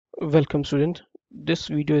Welcome student. This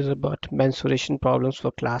video is about mensuration problems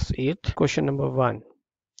for class 8. Question number 1.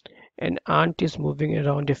 An ant is moving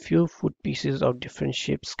around a few food pieces of different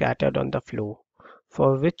shapes scattered on the floor.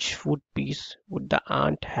 For which food piece would the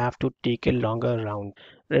ant have to take a longer round?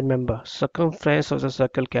 Remember, circumference of the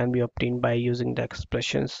circle can be obtained by using the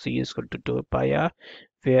expression c is equal to 2 pi r,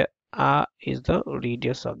 where r is the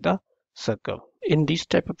radius of the circle. In these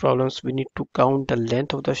type of problems, we need to count the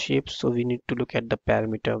length of the shape, so we need to look at the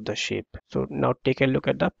perimeter of the shape. So now take a look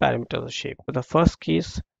at the perimeter of the shape. For the first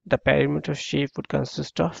case, the perimeter shape would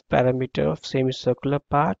consist of perimeter of semicircular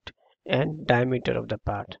part and diameter of the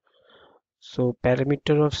part. So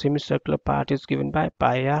perimeter of semicircular part is given by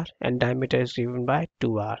pi r and diameter is given by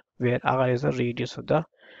 2r, where r is the radius of the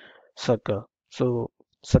circle. So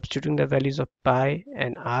substituting the values of pi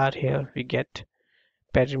and r here, we get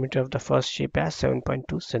perimeter of the first shape as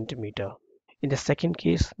 7.2 centimeter. In the second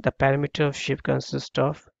case, the perimeter of shape consists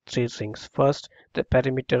of three things. First, the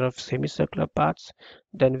perimeter of semicircular parts,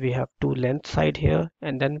 then we have two length side here,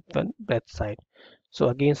 and then one breadth side. So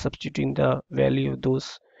again, substituting the value of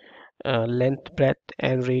those length, breadth,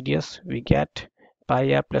 and radius, we get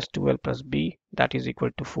pi r plus 2l plus b, that is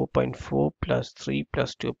equal to 4.4 plus 3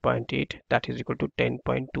 plus 2.8, that is equal to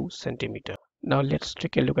 10.2 centimeter. Now let's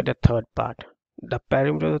take a look at the third part. The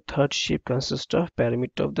perimeter of the third shape consists of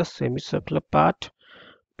perimeter of the semicircular part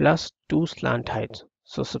plus two slant heights.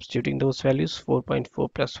 So substituting those values,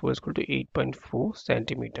 4.4 plus 4 is equal to 8.4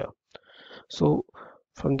 centimeter. So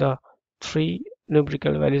from the three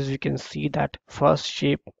numerical values, we can see that first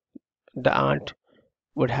shape, the ant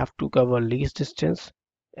would have to cover least distance,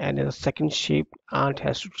 and in the second shape, ant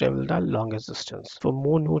has to travel the longest distance. For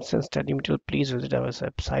more notes and study material, please visit our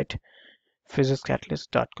website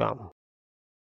physicscatalyst.com.